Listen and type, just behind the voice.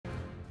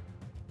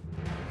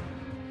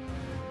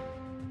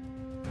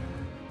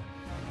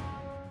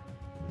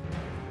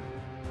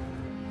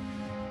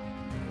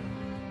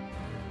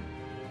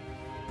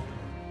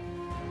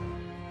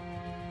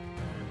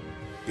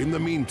In the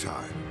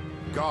meantime,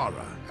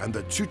 Gaara and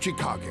the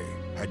Tsuchikage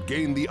had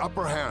gained the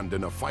upper hand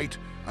in a fight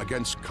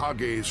against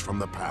Kages from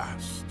the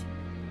past.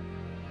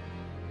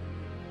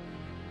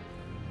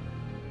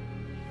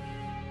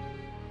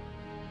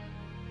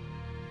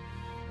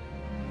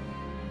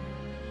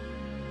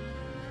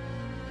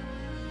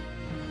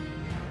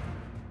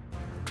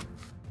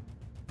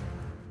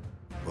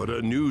 But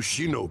a new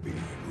shinobi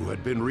who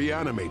had been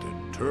reanimated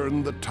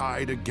turned the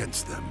tide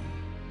against them.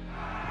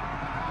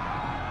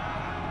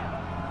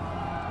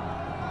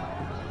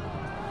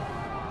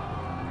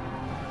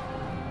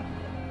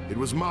 It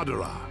was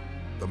Madara,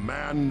 the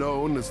man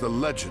known as the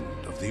Legend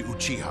of the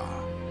Uchiha.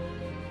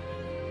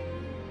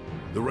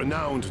 The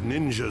renowned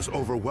ninja's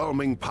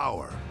overwhelming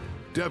power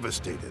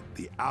devastated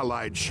the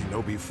allied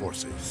shinobi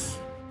forces.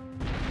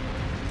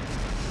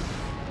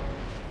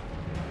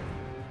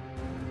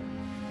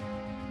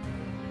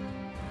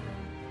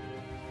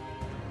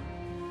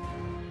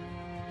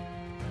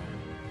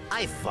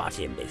 I fought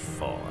him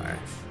before.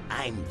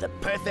 I'm the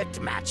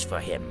perfect match for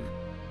him.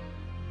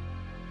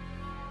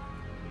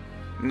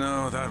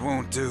 No, that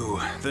won't do.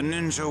 The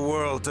ninja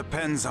world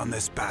depends on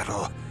this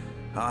battle.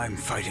 I'm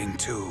fighting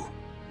too.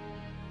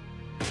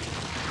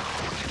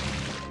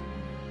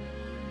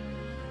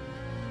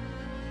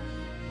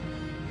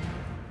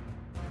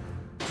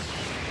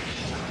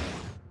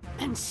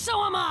 And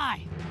so am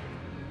I!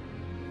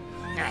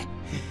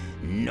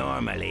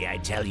 Normally I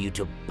tell you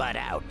to butt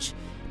out,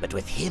 but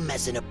with him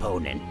as an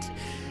opponent,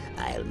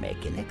 I'll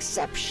make an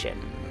exception.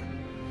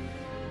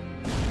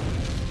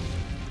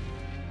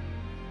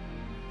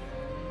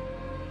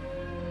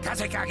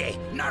 Kazekage,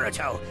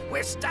 Naruto,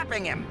 we're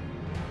stopping him!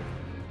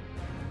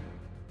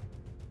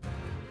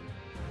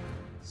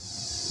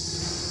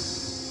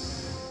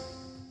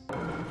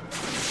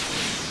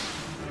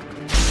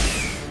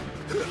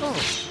 Oh,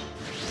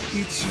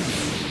 it's you,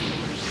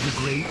 the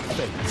great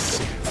fence.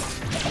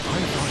 I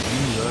thought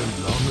you learned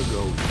long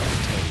ago.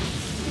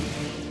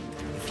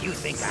 If you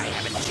think I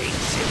haven't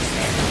changed since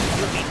then,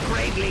 you'll be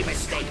gravely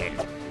mistaken.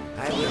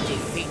 I will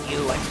defeat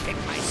you and pick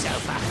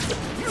myself up.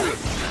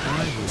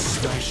 I will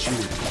smash you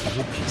into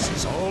little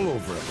pieces all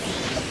over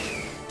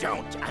again.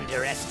 Don't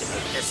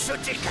underestimate the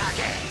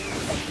Tsuchikage!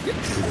 The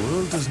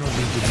world does not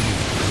need to be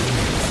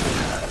as it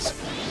has.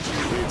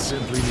 It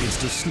simply needs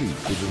to sleep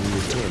within the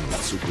eternal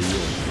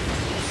superiority.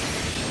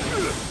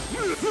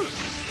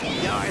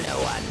 You're the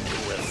one who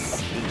will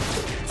sleep.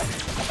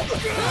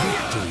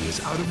 Victory is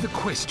out of the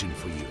question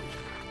for you.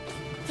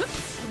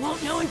 I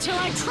won't know until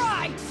I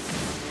try!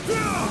 The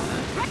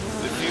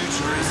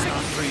future is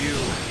not for you.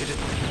 It is...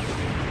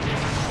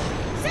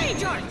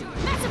 Siege Art!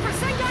 Massive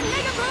Rasengan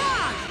Mega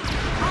Barrage!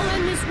 I'll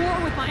end this war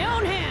with my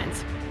own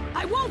hands!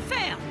 I won't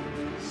fail!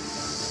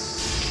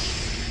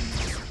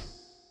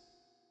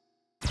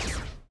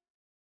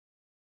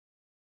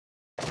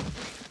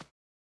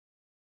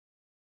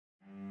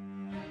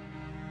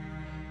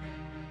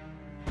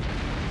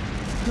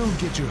 Don't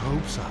get your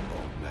hopes up,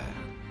 old man.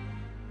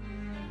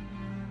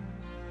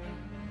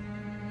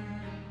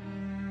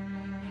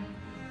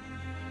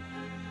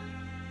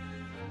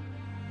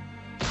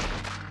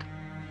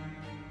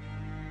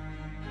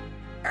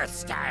 Earth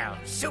style,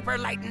 super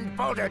lightened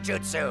boulder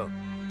jutsu.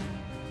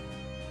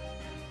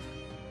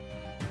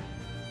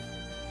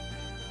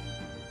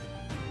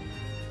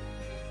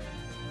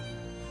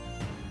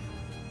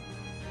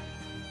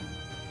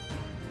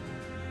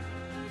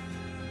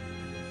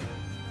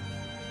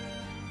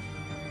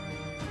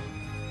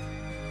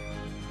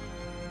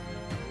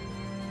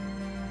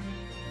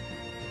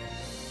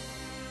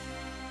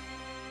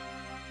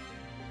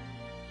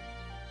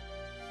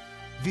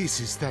 This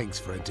is thanks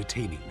for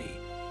entertaining me.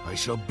 I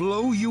shall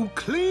blow you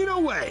clean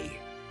away!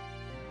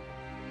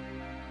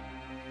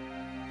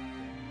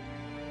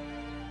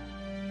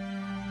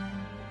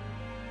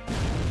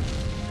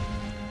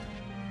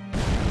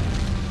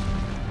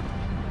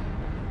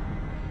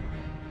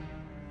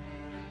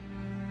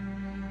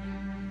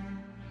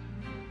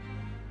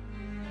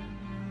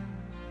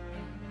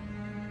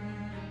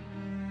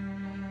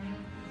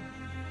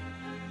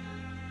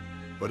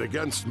 But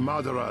against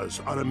Madara's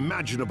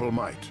unimaginable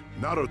might,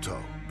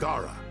 Naruto,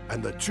 Gaara,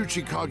 and the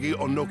Tsuchikage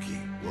Onoki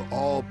were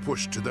all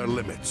pushed to their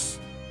limits.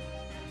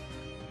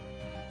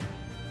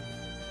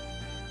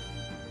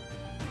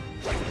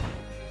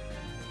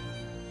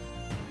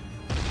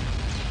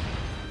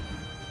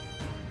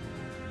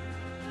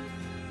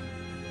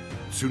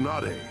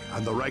 Tsunade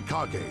and the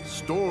Raikage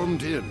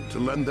stormed in to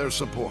lend their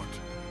support,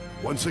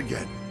 once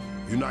again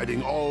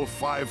uniting all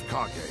 5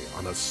 Kage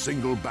on a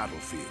single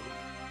battlefield.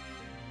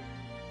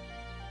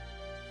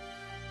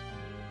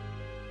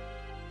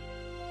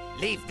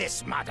 Leave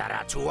this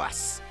Madara to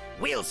us.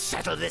 We'll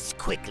settle this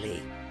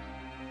quickly.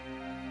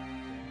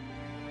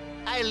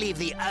 I leave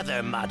the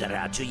other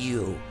Madara to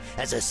you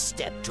as a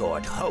step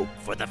toward hope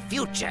for the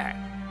future.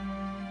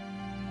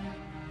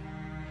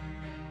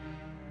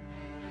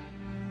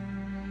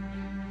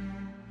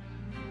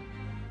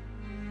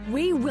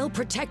 We will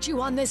protect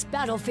you on this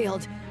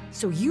battlefield,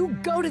 so you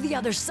go to the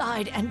other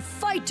side and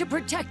fight to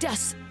protect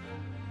us!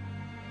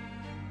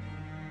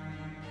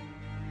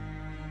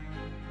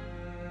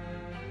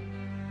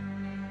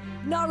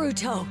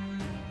 Naruto,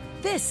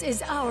 this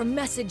is our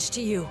message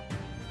to you.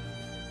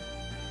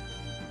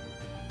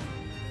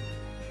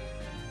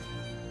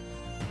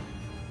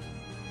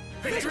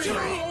 Victory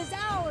is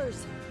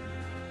ours!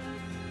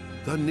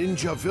 The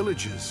ninja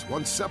villages,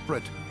 once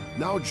separate,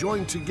 now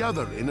joined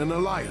together in an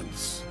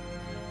alliance.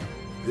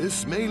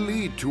 This may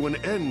lead to an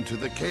end to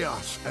the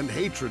chaos and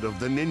hatred of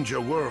the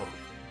ninja world.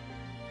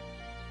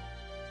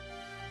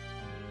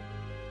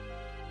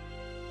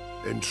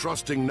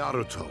 Entrusting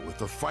Naruto with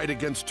the fight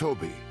against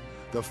Tobi,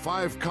 the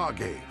 5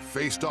 Kage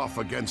faced off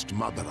against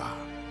Madara.